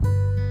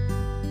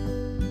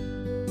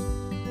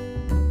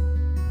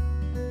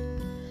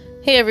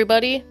Hey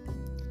everybody,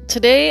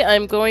 today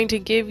I'm going to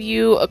give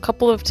you a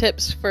couple of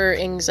tips for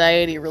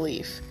anxiety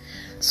relief.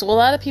 So a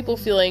lot of people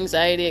feel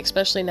anxiety,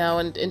 especially now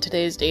in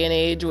today's day and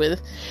age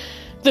with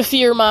the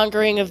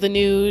fear-mongering of the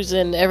news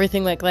and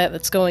everything like that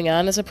that's going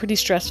on. It's a pretty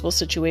stressful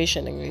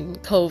situation. I mean,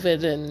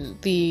 COVID and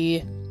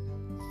the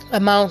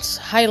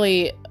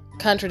highly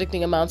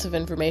contradicting amounts of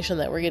information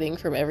that we're getting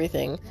from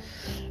everything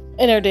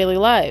in our daily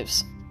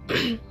lives.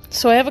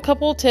 So I have a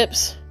couple of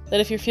tips that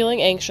if you're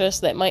feeling anxious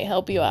that might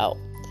help you out.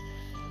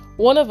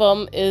 One of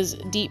them is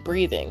deep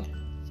breathing.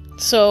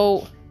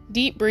 So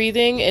deep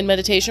breathing and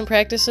meditation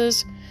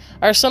practices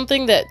are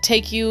something that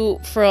take you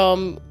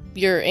from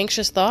your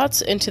anxious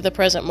thoughts into the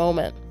present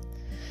moment.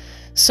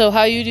 So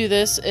how you do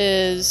this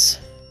is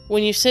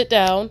when you sit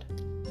down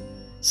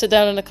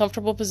in a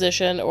comfortable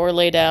position or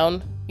lay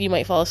down. You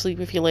might fall asleep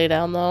if you lay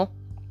down though,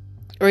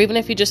 or even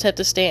if you just have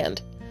to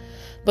stand.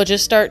 But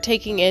just start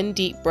taking in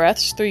deep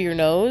breaths through your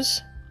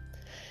nose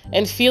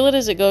and feel it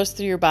as it goes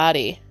through your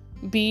body.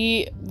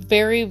 Be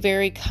very,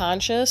 very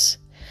conscious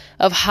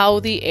of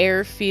how the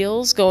air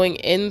feels going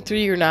in through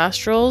your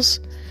nostrils,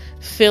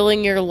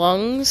 filling your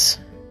lungs,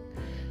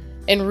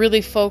 and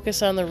really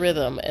focus on the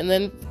rhythm. And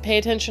then pay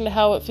attention to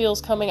how it feels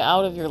coming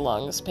out of your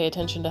lungs. Pay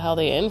attention to how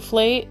they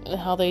inflate and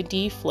how they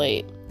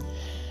deflate.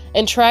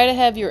 And try to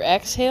have your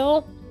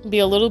exhale be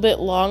a little bit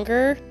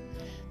longer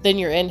than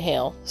your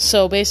inhale.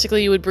 So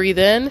basically you would breathe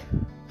in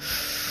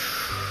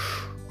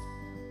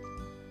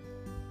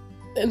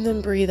and then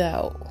breathe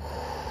out.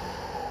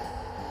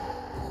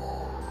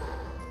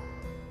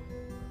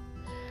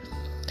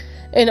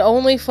 And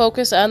only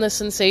focus on the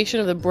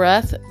sensation of the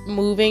breath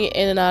moving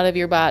in and out of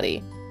your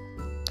body.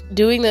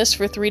 Doing this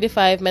for 3 to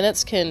 5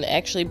 minutes can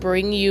actually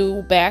bring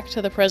you back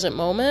to the present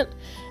moment.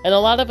 And a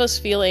lot of us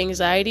feel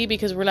anxiety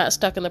because we're not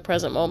stuck in the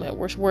present moment.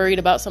 We're worried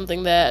about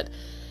something that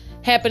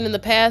happened in the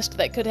past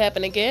that could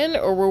happen again,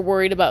 or we're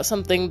worried about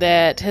something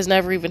that has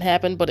never even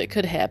happened, but it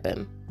could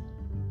happen.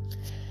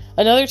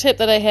 Another tip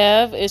that I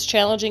have is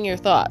challenging your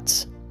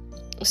thoughts.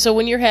 So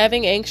when you're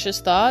having anxious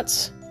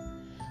thoughts,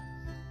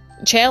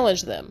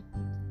 challenge them.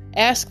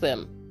 Ask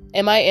them,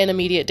 am I in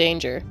immediate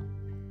danger?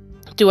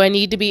 Do I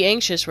need to be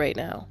anxious right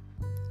now?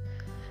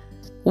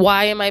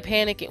 Why am I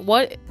panicking?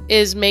 What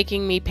is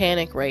making me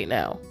panic right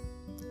now?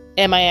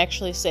 Am I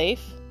actually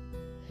safe?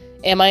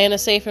 Am I in a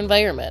safe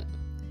environment?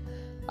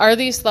 Are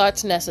these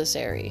thoughts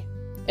necessary?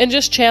 And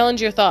just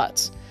challenge your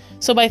thoughts.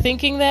 So by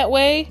thinking that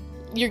way,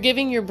 you're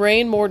giving your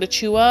brain more to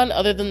chew on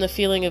other than the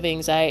feeling of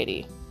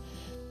anxiety.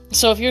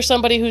 So if you're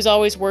somebody who's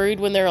always worried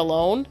when they're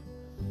alone,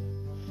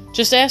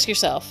 just ask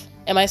yourself,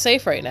 am I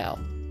safe right now?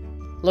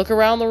 Look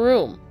around the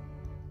room.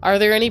 Are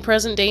there any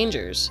present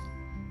dangers?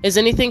 Is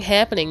anything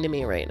happening to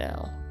me right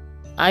now?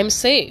 I'm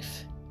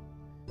safe.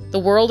 The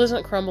world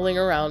isn't crumbling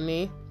around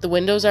me. The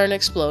windows aren't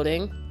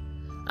exploding.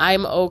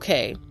 I'm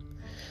okay.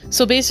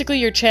 So basically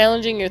you're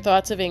challenging your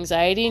thoughts of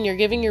anxiety and you're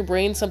giving your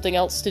brain something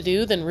else to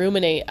do than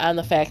ruminate on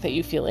the fact that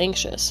you feel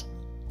anxious.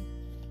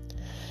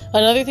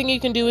 Another thing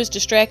you can do is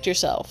distract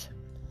yourself.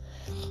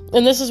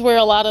 And this is where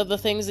a lot of the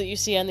things that you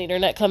see on the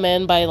internet come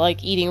in by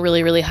like eating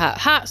really, really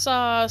hot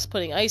sauce,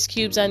 putting ice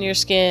cubes on your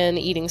skin,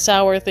 eating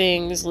sour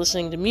things,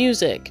 listening to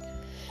music,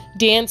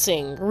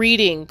 dancing,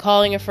 reading,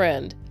 calling a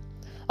friend.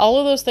 All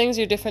of those things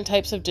are different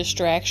types of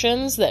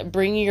distractions that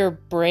bring your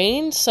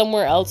brain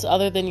somewhere else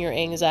other than your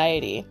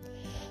anxiety.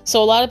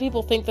 So a lot of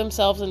people think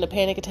themselves into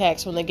panic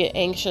attacks when they get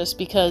anxious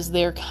because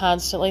they're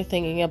constantly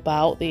thinking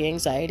about the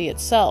anxiety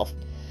itself.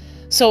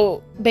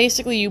 So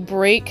basically you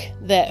break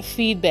that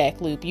feedback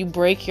loop. You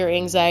break your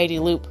anxiety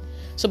loop.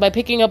 So by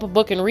picking up a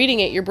book and reading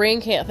it, your brain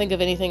can't think of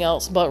anything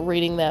else but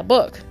reading that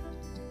book.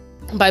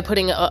 By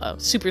putting a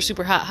super,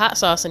 super hot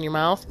sauce in your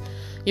mouth,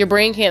 your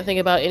brain can't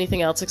think about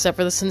anything else except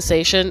for the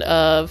sensation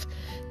of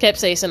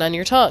capsaicin on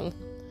your tongue.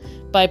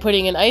 By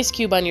putting an ice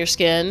cube on your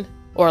skin,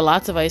 or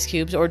lots of ice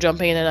cubes, or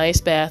jumping in an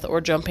ice bath, or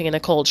jumping in a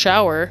cold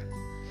shower,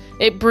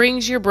 it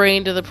brings your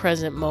brain to the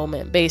present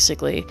moment,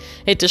 basically.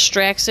 It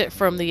distracts it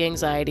from the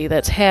anxiety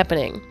that's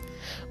happening,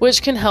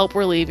 which can help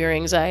relieve your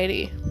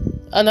anxiety.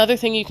 Another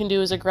thing you can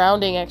do is a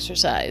grounding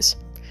exercise.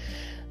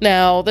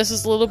 Now, this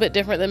is a little bit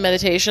different than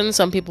meditation.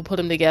 Some people put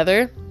them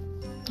together.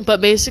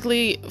 But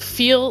basically,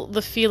 feel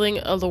the feeling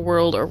of the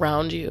world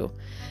around you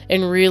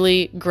and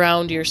really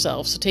ground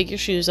yourself. So take your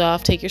shoes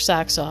off, take your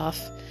socks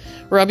off,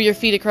 rub your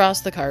feet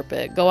across the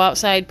carpet, go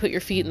outside, put your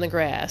feet in the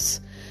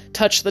grass.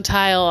 Touch the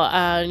tile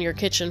on your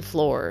kitchen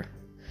floor.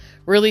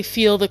 Really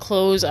feel the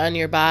clothes on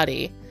your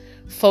body.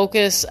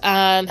 Focus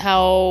on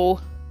how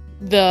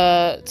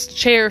the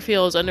chair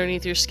feels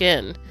underneath your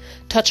skin.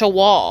 Touch a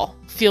wall.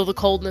 Feel the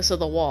coldness of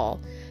the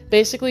wall.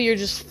 Basically, you're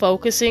just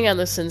focusing on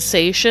the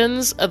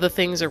sensations of the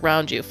things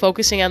around you.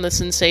 Focusing on the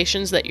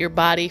sensations that your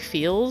body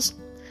feels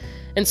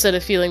instead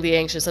of feeling the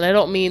anxious. And I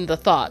don't mean the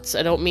thoughts.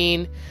 I don't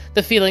mean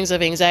the feelings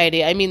of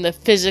anxiety. I mean the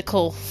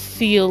physical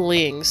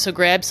feelings. So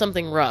grab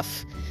something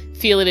rough.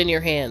 Feel it in your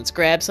hands.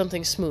 Grab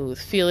something smooth.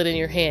 Feel it in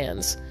your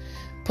hands.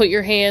 Put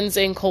your hands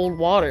in cold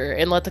water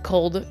and let the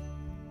cold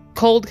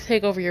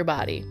take over your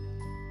body.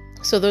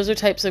 So those are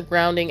types of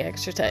grounding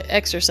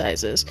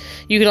exercises.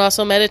 You can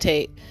also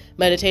meditate.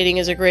 Meditating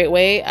is a great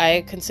way.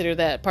 I consider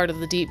that part of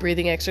the deep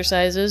breathing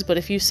exercises. But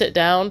if you sit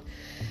down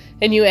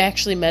and you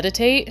actually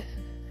meditate,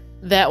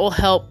 that will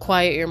help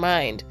quiet your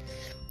mind.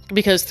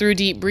 Because through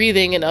deep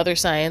breathing and other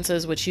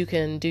sciences, which you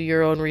can do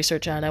your own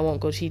research on, I won't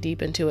go too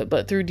deep into it,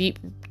 but through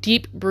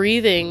deep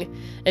breathing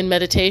and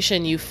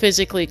meditation, you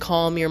physically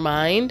calm your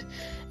mind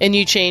and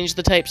you change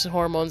the types of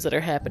hormones that are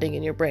happening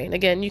in your brain.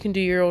 Again, you can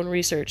do your own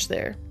research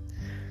there.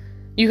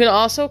 You can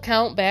also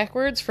count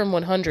backwards from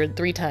 100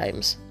 3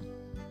 times.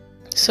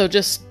 So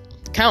just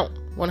count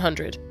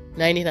 100,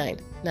 99,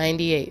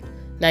 98,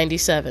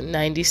 97,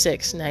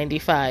 96,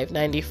 95,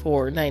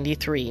 94,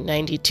 93,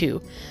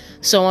 92,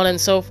 so on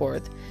and so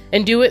forth.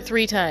 And do it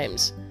 3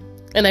 times.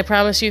 And I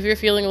promise you, if you're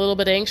feeling a little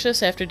bit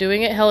anxious after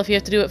doing it, hell, if you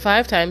have to do it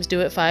 5 times,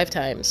 do it 5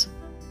 times.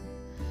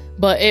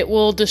 But it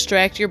will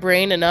distract your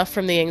brain enough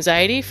from the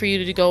anxiety for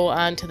you to go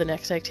on to the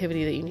next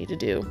activity that you need to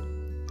do.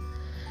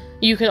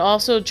 You can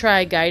also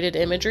try guided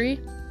imagery.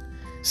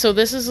 So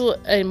this is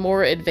a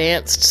more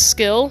advanced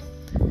skill,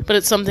 but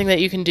it's something that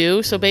you can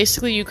do. So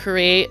basically you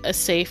create a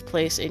safe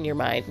place in your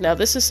mind. Now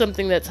this is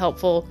something that's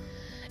helpful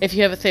if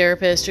you have a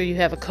therapist or you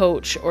have a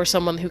coach or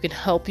someone who can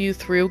help you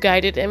through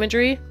guided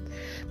imagery.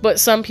 But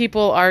some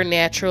people are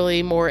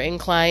naturally more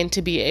inclined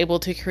to be able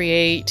to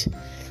create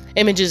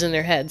images in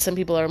their head. Some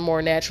people are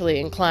more naturally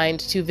inclined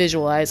to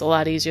visualize a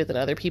lot easier than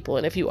other people.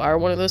 And if you are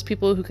one of those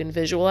people who can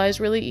visualize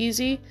really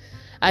easy,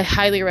 I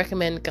highly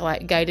recommend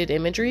guided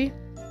imagery.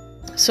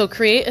 So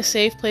create a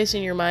safe place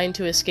in your mind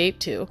to escape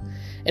to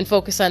and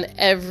focus on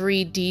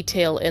every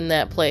detail in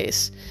that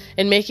place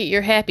and make it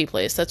your happy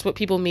place. That's what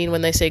people mean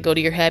when they say go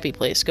to your happy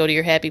place, go to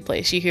your happy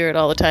place. You hear it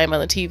all the time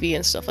on the TV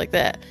and stuff like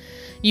that.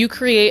 You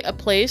create a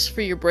place for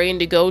your brain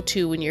to go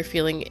to when you're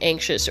feeling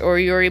anxious or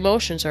your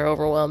emotions are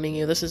overwhelming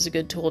you. This is a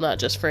good tool not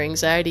just for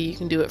anxiety. You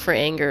can do it for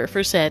anger,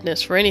 for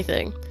sadness, for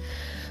anything.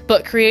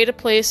 But create a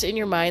place in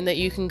your mind that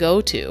you can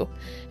go to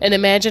and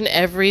imagine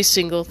every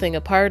single thing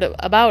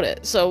about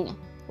it. So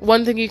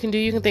one thing you can do,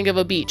 you can think of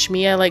a beach.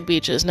 Me, I like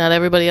beaches. Not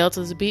everybody else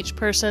is a beach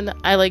person.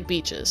 I like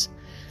beaches.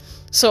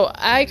 So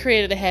I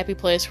created a happy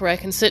place where I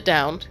can sit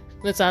down.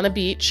 It's on a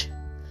beach.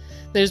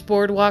 There's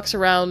boardwalks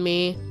around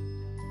me.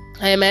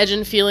 I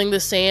imagine feeling the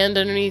sand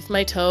underneath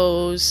my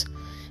toes,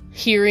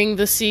 hearing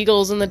the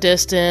seagulls in the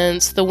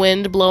distance, the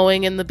wind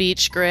blowing in the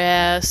beach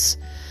grass,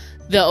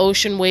 the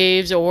ocean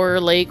waves or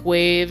lake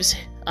waves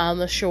on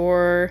the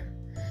shore,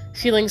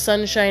 feeling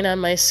sunshine on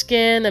my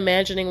skin,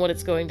 imagining what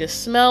it's going to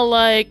smell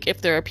like,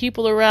 if there are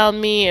people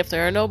around me, if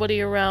there are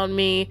nobody around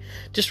me.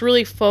 Just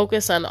really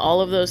focus on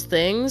all of those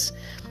things.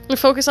 And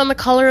focus on the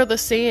color of the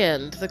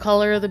sand, the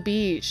color of the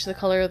beach, the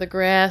color of the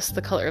grass,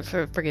 the color of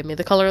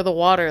the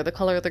water, the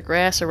color of the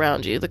grass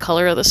around you, the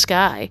color of the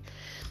sky.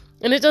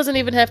 And it doesn't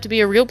even have to be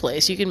a real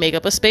place. You can make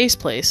up a space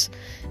place.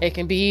 It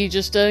can be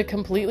just a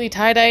completely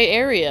tie-dye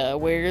area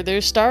where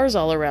there's stars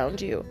all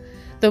around you.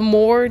 The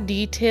more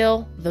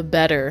detail, the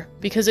better,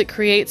 because it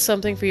creates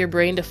something for your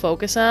brain to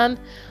focus on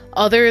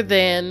other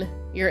than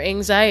your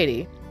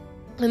anxiety.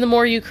 And the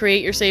more you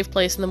create your safe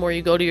place and the more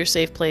you go to your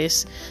safe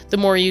place, the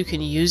more you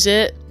can use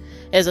it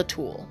as a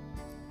tool.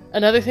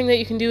 Another thing that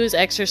you can do is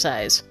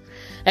exercise.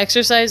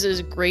 Exercise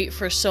is great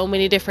for so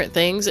many different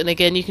things, and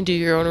again, you can do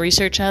your own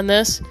research on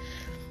this.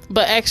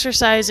 But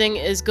exercising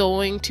is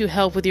going to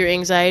help with your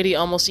anxiety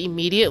almost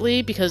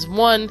immediately because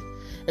 1,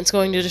 it's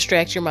going to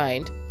distract your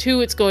mind.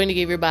 2, it's going to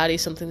give your body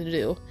something to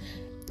do.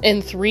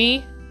 And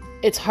 3,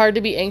 it's hard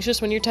to be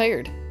anxious when you're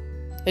tired.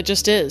 It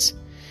just is.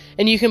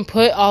 And you can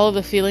put all of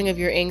the feeling of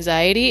your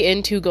anxiety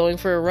into going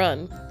for a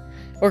run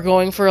or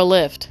going for a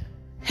lift.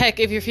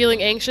 Heck, if you're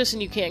feeling anxious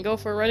and you can't go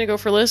for a run and go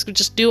for a lift,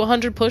 just do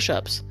 100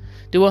 push-ups.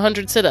 Do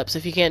 100 sit-ups.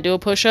 If you can't do a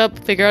push-up,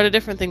 figure out a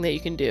different thing that you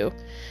can do.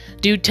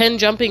 Do 10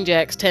 jumping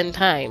jacks 10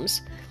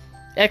 times.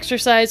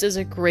 Exercise is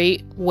a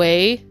great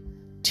way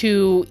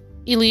to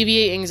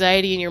alleviate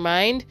anxiety in your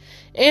mind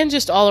and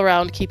just all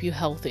around keep you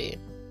healthy.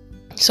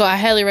 So I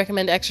highly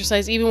recommend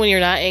exercise even when you're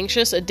not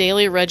anxious. A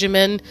daily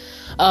regimen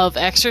of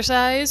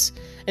exercise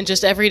and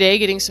just every day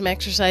getting some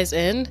exercise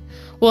in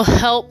will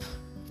help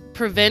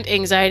prevent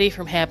anxiety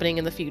from happening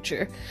in the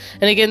future.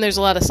 And again, there's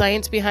a lot of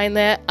science behind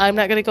that. I'm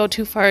not going to go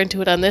too far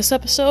into it on this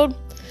episode,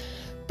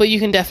 but you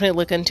can definitely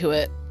look into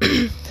it.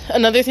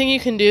 Another thing you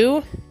can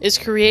do is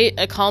create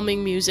a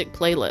calming music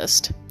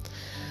playlist.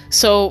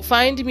 So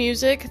find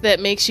music that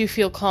makes you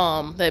feel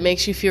calm, that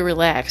makes you feel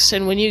relaxed.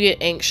 And when you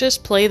get anxious,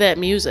 play that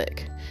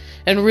music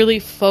and really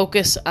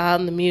focus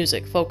on the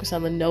music. Focus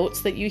on the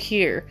notes that you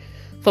hear.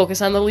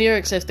 Focus on the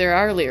lyrics if there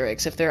are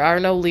lyrics. If there are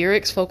no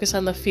lyrics, focus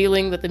on the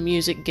feeling that the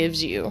music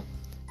gives you.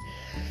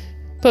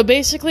 But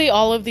basically,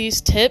 all of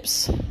these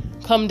tips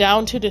come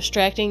down to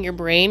distracting your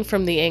brain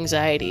from the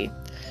anxiety.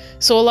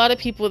 So a lot of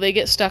people, they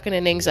get stuck in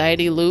an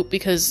anxiety loop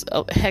because,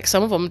 heck,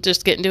 some of them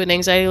just get into an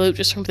anxiety loop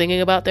just from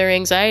thinking about their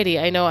anxiety.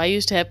 I know I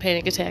used to have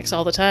panic attacks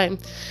all the time.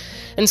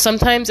 And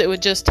sometimes it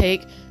would just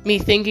take me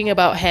thinking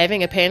about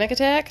having a panic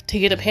attack to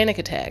get a panic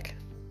attack.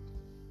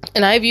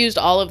 And I've used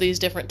all of these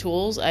different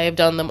tools. I have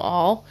done them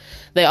all.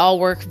 They all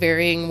work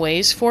varying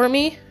ways for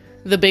me.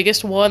 The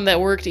biggest one that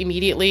worked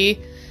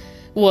immediately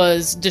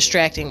was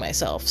distracting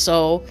myself.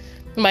 So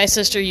my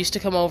sister used to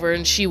come over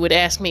and she would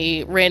ask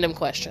me random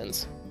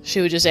questions.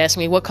 She would just ask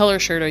me, what color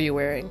shirt are you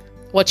wearing?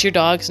 What's your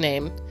dog's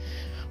name?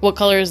 What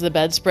color is the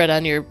bedspread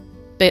on your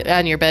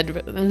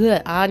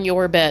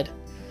bed?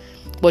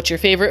 What's your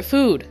favorite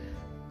food?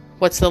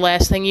 What's the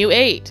last thing you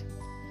ate?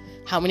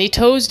 How many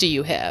toes do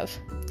you have?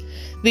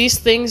 These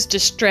things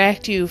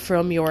distract you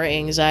from your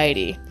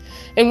anxiety.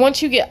 And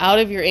once you get out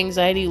of your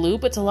anxiety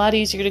loop, it's a lot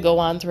easier to go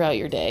on throughout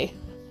your day.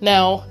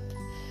 Now,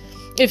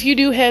 if you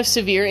do have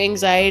severe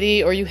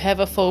anxiety or you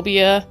have a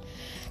phobia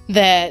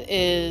that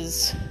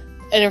is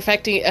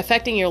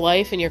affecting your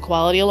life and your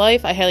quality of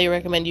life, I highly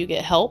recommend you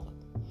get help.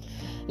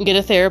 Get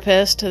a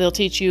therapist. They'll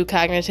teach you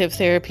cognitive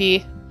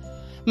therapy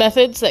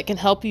methods that can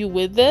help you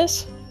with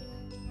this.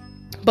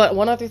 But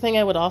one other thing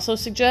I would also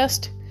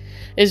suggest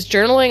is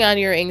journaling on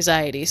your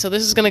anxiety. So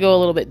this is going to go a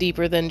little bit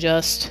deeper than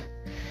just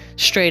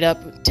straight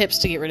up tips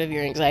to get rid of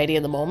your anxiety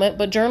in the moment,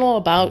 but journal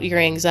about your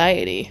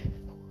anxiety.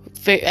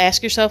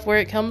 Ask yourself where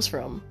it comes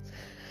from.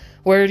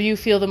 Where do you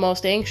feel the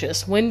most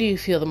anxious? When do you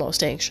feel the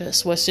most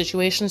anxious? What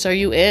situations are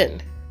you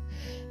in?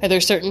 Are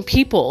there certain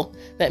people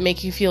that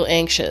make you feel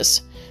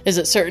anxious? Is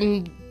it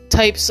certain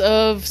types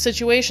of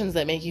situations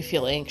that make you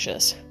feel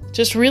anxious?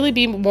 Just really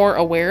be more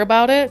aware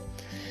about it.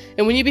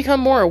 And when you become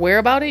more aware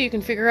about it, you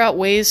can figure out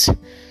ways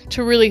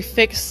to really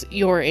fix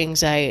your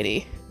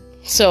anxiety.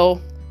 So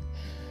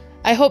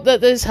I hope that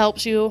this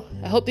helps you.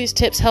 I hope these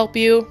tips help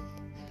you.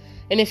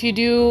 And if you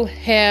do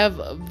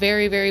have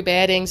very, very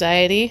bad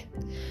anxiety,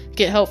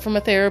 get help from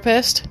a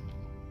therapist.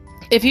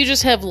 If you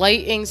just have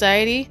light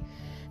anxiety,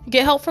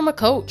 get help from a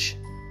coach.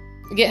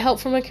 Get help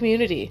from a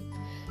community.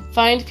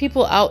 Find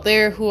people out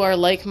there who are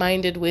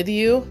like-minded with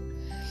you,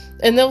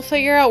 and they'll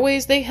figure out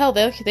ways they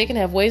can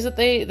have ways that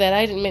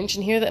I didn't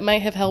mention here that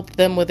might have helped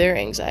them with their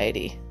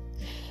anxiety.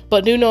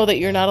 But do know that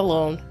you're not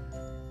alone.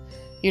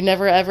 You're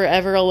never, ever,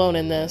 ever alone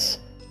in this.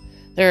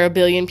 There are 1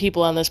 billion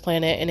people on this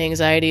planet, and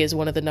anxiety is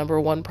one of the number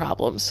one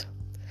problems.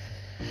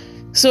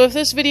 So if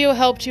this video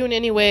helped you in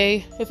any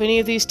way, if any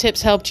of these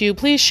tips helped you,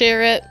 please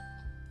share it.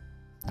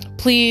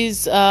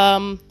 Please,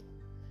 like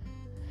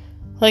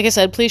I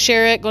said, please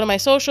share it. Go to my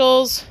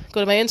socials, go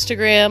to my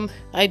Instagram.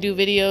 I do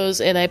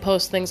videos and I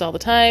post things all the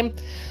time.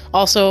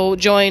 Also,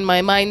 join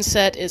my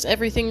Mindset is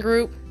Everything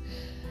group.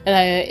 And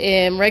I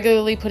am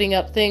regularly putting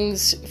up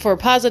things for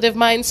positive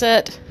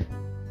mindset.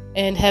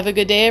 And have a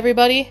good day,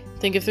 everybody.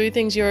 Think of 3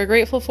 things you are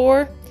grateful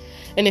for.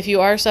 And if you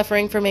are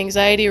suffering from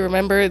anxiety,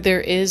 remember there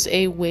is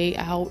a way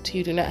out.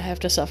 You do not have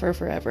to suffer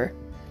forever.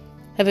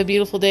 Have a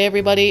beautiful day,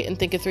 everybody, and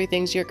think of 3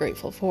 things you're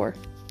grateful for.